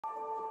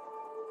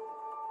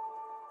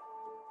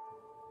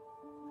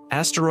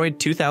Asteroid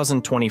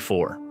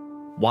 2024,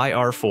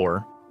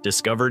 YR4,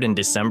 discovered in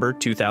December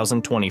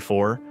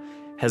 2024,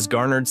 has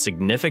garnered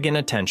significant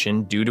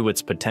attention due to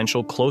its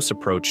potential close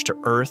approach to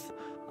Earth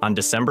on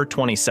December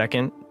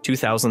 22,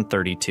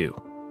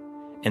 2032.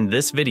 In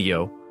this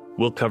video,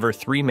 we'll cover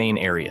three main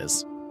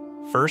areas.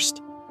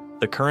 First,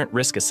 the current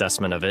risk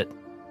assessment of it.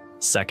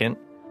 Second,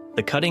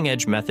 the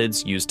cutting-edge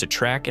methods used to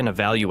track and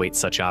evaluate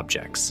such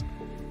objects.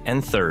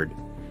 And third,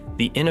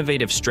 the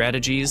innovative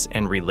strategies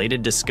and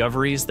related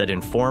discoveries that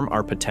inform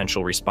our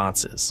potential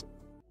responses.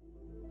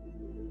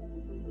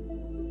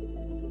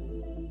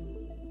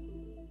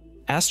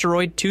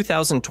 Asteroid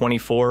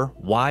 2024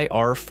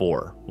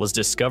 YR4 was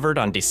discovered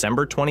on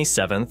December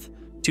 27,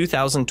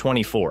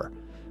 2024,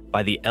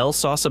 by the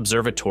ELSOS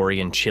Observatory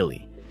in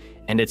Chile,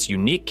 and its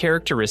unique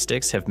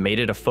characteristics have made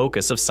it a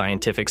focus of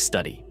scientific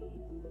study.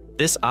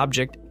 This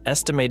object,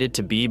 estimated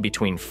to be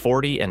between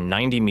 40 and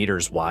 90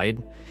 meters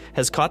wide,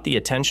 has caught the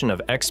attention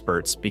of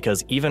experts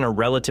because even a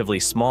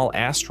relatively small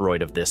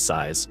asteroid of this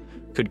size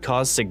could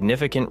cause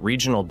significant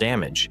regional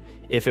damage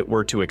if it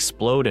were to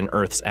explode in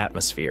Earth's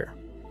atmosphere.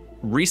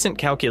 Recent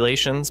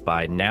calculations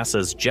by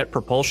NASA's Jet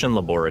Propulsion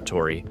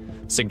Laboratory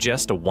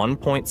suggest a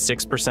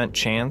 1.6%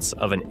 chance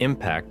of an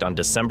impact on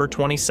December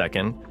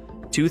 22,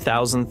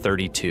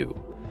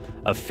 2032,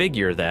 a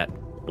figure that,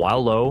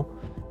 while low,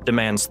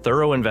 demands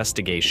thorough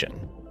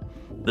investigation.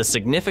 The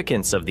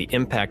significance of the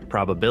impact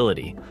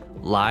probability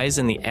lies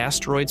in the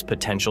asteroid's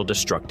potential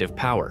destructive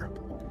power.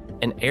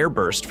 An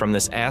airburst from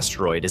this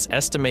asteroid is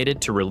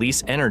estimated to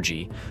release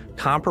energy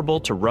comparable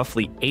to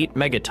roughly 8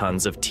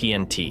 megatons of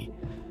TNT,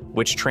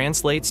 which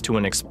translates to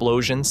an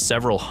explosion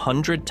several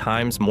hundred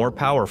times more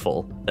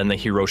powerful than the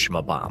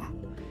Hiroshima bomb.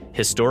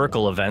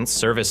 Historical events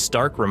serve as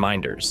stark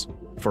reminders.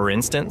 For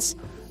instance,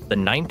 the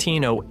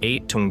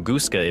 1908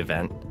 Tunguska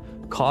event,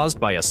 caused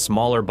by a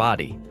smaller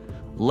body,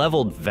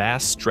 leveled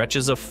vast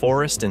stretches of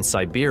forest in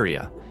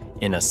Siberia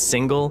in a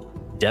single,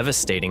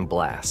 devastating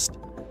blast.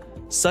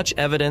 Such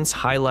evidence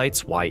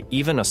highlights why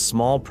even a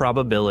small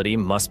probability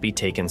must be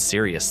taken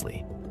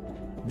seriously.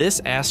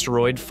 This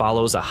asteroid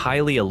follows a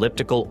highly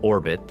elliptical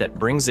orbit that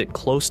brings it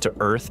close to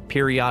Earth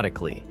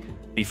periodically,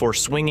 before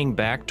swinging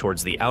back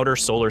towards the outer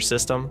solar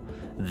system.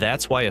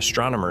 That's why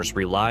astronomers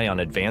rely on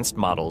advanced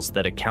models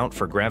that account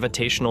for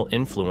gravitational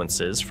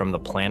influences from the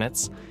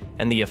planets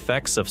and the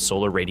effects of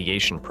solar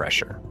radiation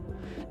pressure.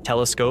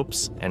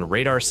 Telescopes and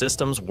radar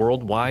systems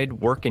worldwide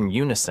work in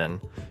unison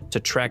to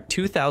track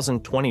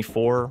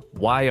 2024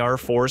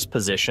 YR4's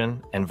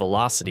position and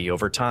velocity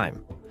over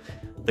time.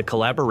 The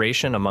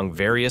collaboration among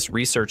various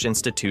research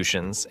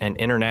institutions and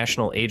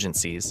international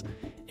agencies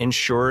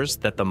ensures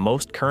that the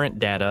most current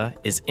data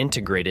is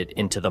integrated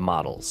into the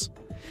models.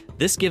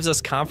 This gives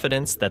us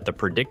confidence that the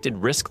predicted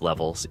risk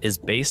levels is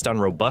based on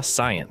robust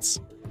science.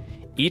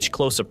 Each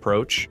close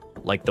approach,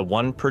 like the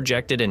one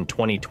projected in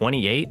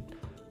 2028,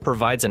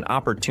 provides an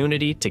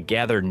opportunity to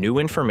gather new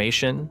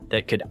information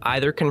that could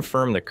either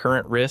confirm the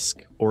current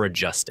risk or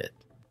adjust it.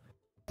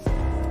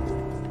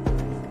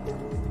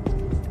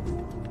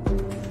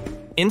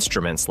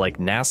 Instruments like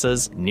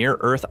NASA's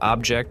Near-Earth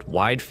Object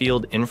Wide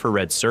Field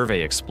Infrared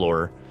Survey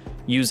Explorer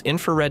use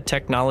infrared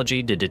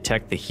technology to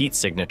detect the heat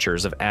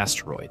signatures of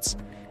asteroids,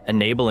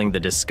 enabling the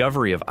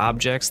discovery of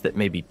objects that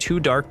may be too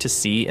dark to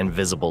see in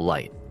visible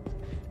light.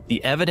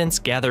 The evidence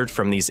gathered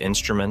from these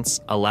instruments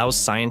allows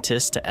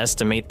scientists to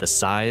estimate the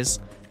size,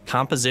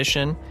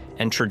 composition,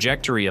 and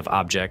trajectory of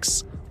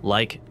objects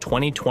like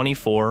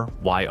 2024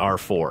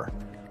 YR4,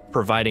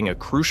 providing a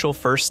crucial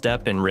first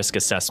step in risk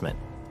assessment.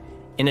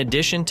 In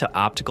addition to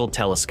optical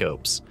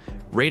telescopes,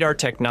 radar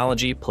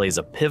technology plays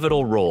a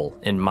pivotal role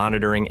in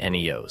monitoring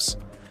NEOs.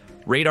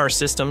 Radar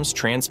systems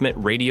transmit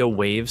radio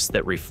waves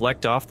that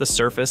reflect off the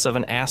surface of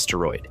an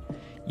asteroid,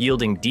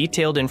 yielding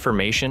detailed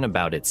information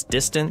about its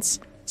distance,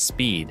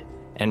 speed,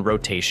 and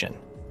rotation.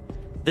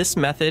 This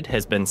method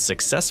has been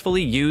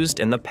successfully used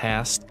in the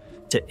past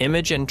to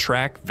image and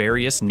track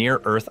various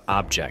near-Earth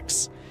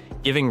objects,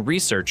 giving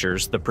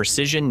researchers the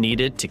precision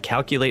needed to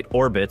calculate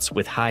orbits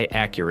with high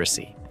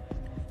accuracy.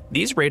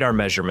 These radar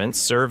measurements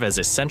serve as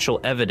essential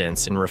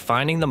evidence in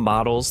refining the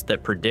models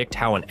that predict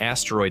how an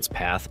asteroid's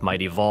path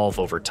might evolve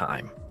over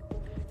time.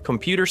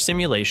 Computer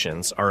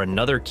simulations are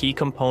another key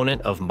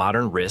component of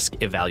modern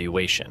risk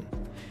evaluation.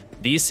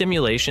 These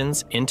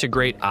simulations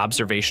integrate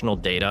observational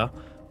data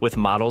with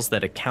models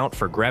that account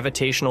for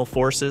gravitational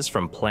forces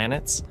from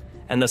planets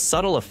and the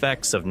subtle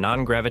effects of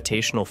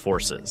non-gravitational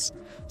forces,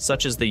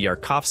 such as the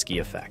Yarkovsky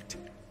effect.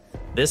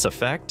 This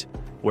effect,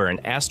 where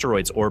an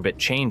asteroid's orbit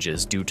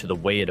changes due to the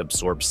way it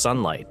absorbs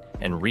sunlight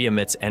and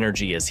re-emits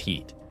energy as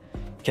heat,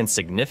 can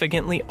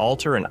significantly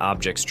alter an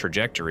object's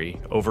trajectory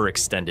over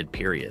extended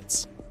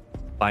periods.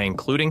 By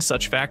including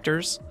such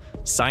factors,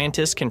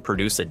 scientists can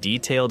produce a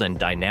detailed and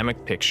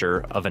dynamic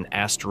picture of an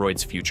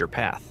asteroid's future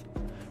path,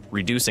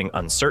 reducing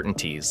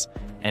uncertainties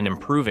and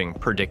improving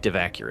predictive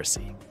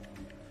accuracy.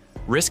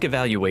 Risk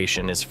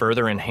evaluation is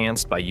further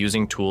enhanced by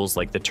using tools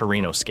like the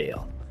Torino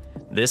scale.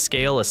 This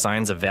scale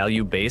assigns a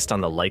value based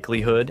on the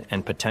likelihood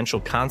and potential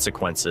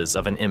consequences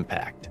of an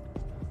impact.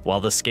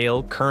 While the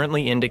scale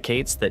currently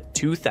indicates that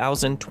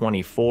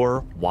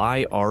 2024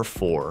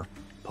 YR4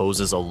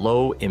 poses a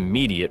low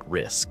immediate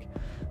risk,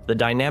 the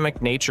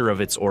dynamic nature of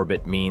its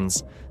orbit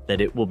means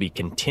that it will be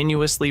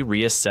continuously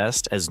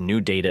reassessed as new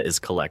data is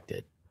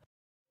collected.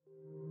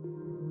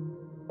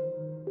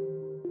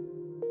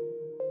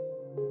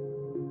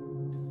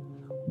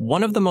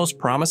 One of the most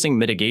promising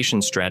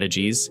mitigation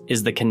strategies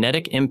is the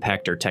kinetic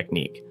impactor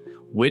technique,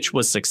 which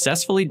was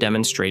successfully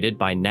demonstrated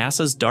by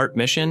NASA's DART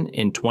mission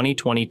in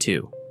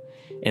 2022.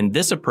 In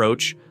this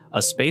approach,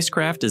 a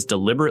spacecraft is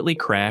deliberately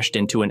crashed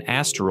into an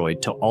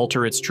asteroid to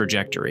alter its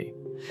trajectory.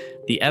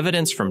 The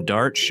evidence from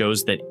DART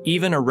shows that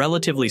even a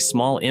relatively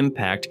small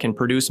impact can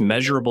produce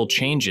measurable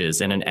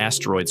changes in an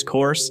asteroid's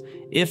course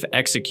if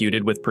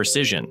executed with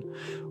precision,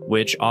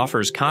 which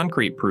offers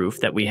concrete proof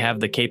that we have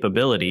the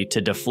capability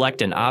to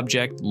deflect an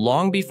object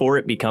long before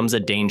it becomes a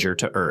danger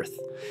to Earth.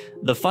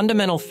 The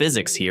fundamental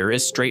physics here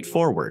is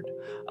straightforward.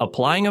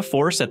 Applying a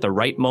force at the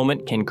right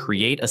moment can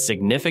create a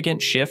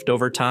significant shift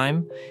over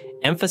time,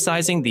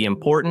 emphasizing the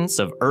importance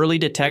of early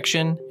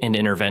detection and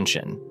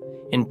intervention.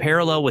 In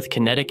parallel with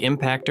kinetic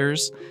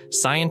impactors,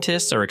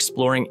 scientists are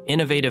exploring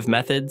innovative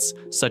methods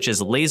such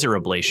as laser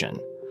ablation.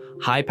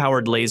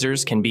 High-powered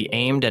lasers can be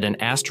aimed at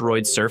an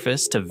asteroid's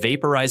surface to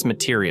vaporize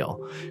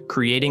material,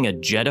 creating a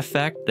jet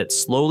effect that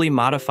slowly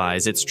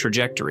modifies its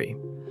trajectory.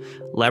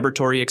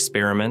 Laboratory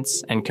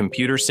experiments and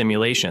computer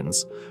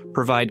simulations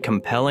provide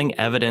compelling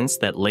evidence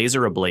that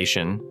laser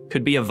ablation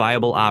could be a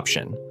viable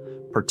option,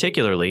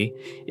 particularly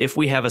if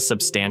we have a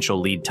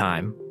substantial lead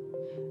time.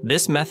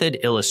 This method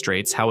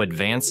illustrates how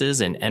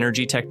advances in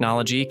energy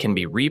technology can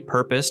be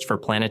repurposed for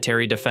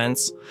planetary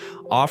defense,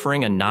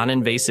 offering a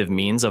non-invasive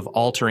means of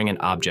altering an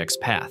object's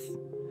path.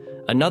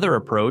 Another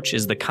approach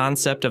is the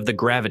concept of the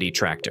gravity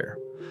tractor.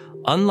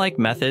 Unlike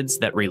methods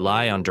that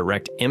rely on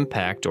direct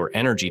impact or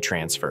energy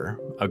transfer,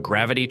 a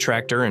gravity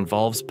tractor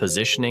involves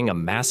positioning a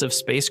massive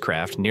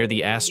spacecraft near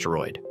the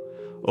asteroid.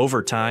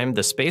 Over time,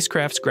 the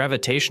spacecraft's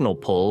gravitational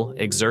pull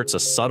exerts a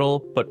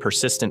subtle but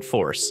persistent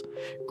force,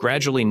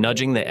 gradually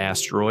nudging the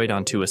asteroid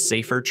onto a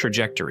safer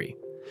trajectory.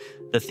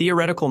 The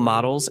theoretical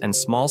models and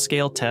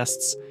small-scale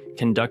tests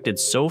conducted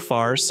so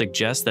far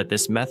suggest that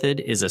this method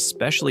is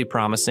especially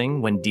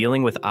promising when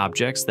dealing with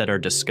objects that are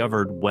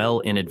discovered well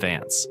in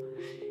advance.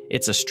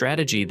 It's a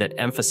strategy that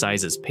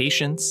emphasizes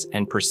patience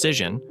and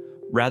precision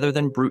rather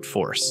than brute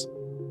force.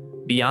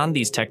 Beyond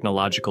these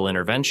technological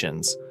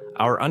interventions,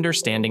 our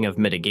understanding of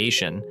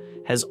mitigation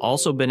has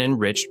also been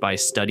enriched by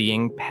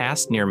studying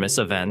past near-miss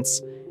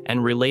events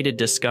and related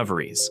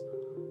discoveries.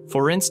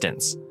 For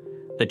instance,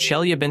 the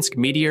Chelyabinsk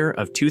meteor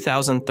of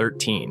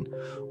 2013,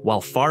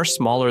 while far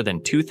smaller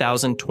than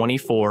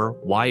 2024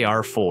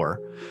 YR4,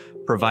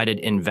 provided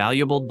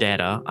invaluable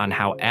data on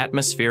how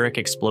atmospheric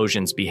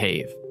explosions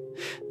behave.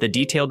 The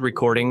detailed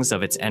recordings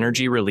of its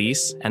energy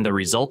release and the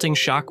resulting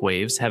shock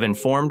waves have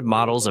informed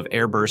models of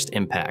airburst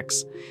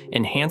impacts,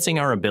 enhancing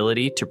our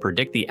ability to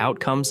predict the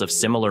outcomes of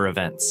similar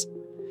events.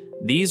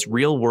 These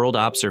real-world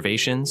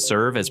observations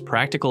serve as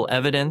practical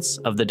evidence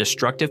of the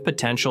destructive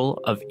potential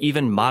of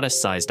even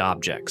modest-sized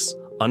objects,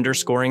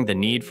 underscoring the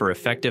need for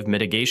effective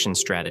mitigation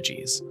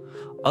strategies.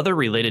 Other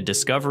related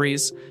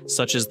discoveries,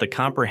 such as the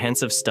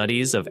comprehensive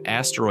studies of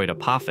asteroid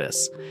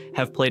Apophis,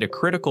 have played a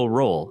critical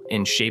role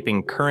in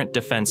shaping current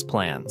defense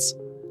plans.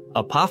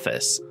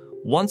 Apophis,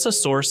 once a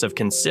source of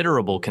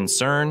considerable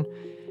concern,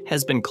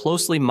 has been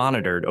closely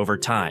monitored over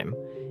time,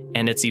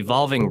 and its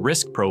evolving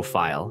risk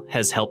profile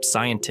has helped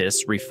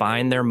scientists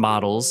refine their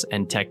models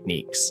and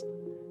techniques.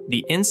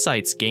 The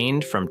insights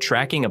gained from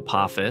tracking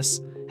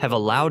Apophis have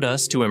allowed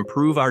us to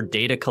improve our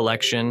data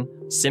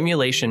collection,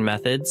 simulation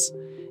methods,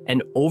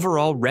 and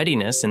overall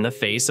readiness in the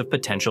face of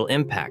potential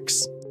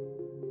impacts.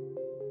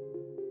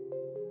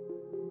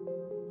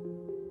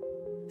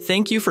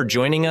 Thank you for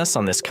joining us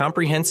on this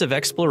comprehensive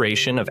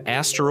exploration of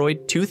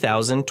Asteroid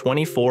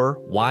 2024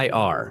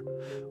 YR.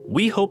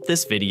 We hope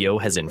this video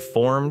has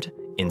informed,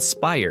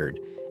 inspired,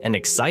 and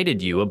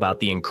excited you about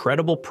the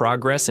incredible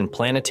progress in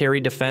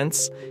planetary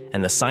defense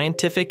and the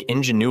scientific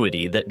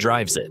ingenuity that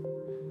drives it.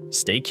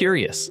 Stay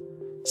curious,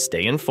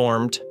 stay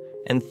informed,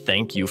 and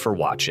thank you for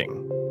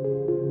watching.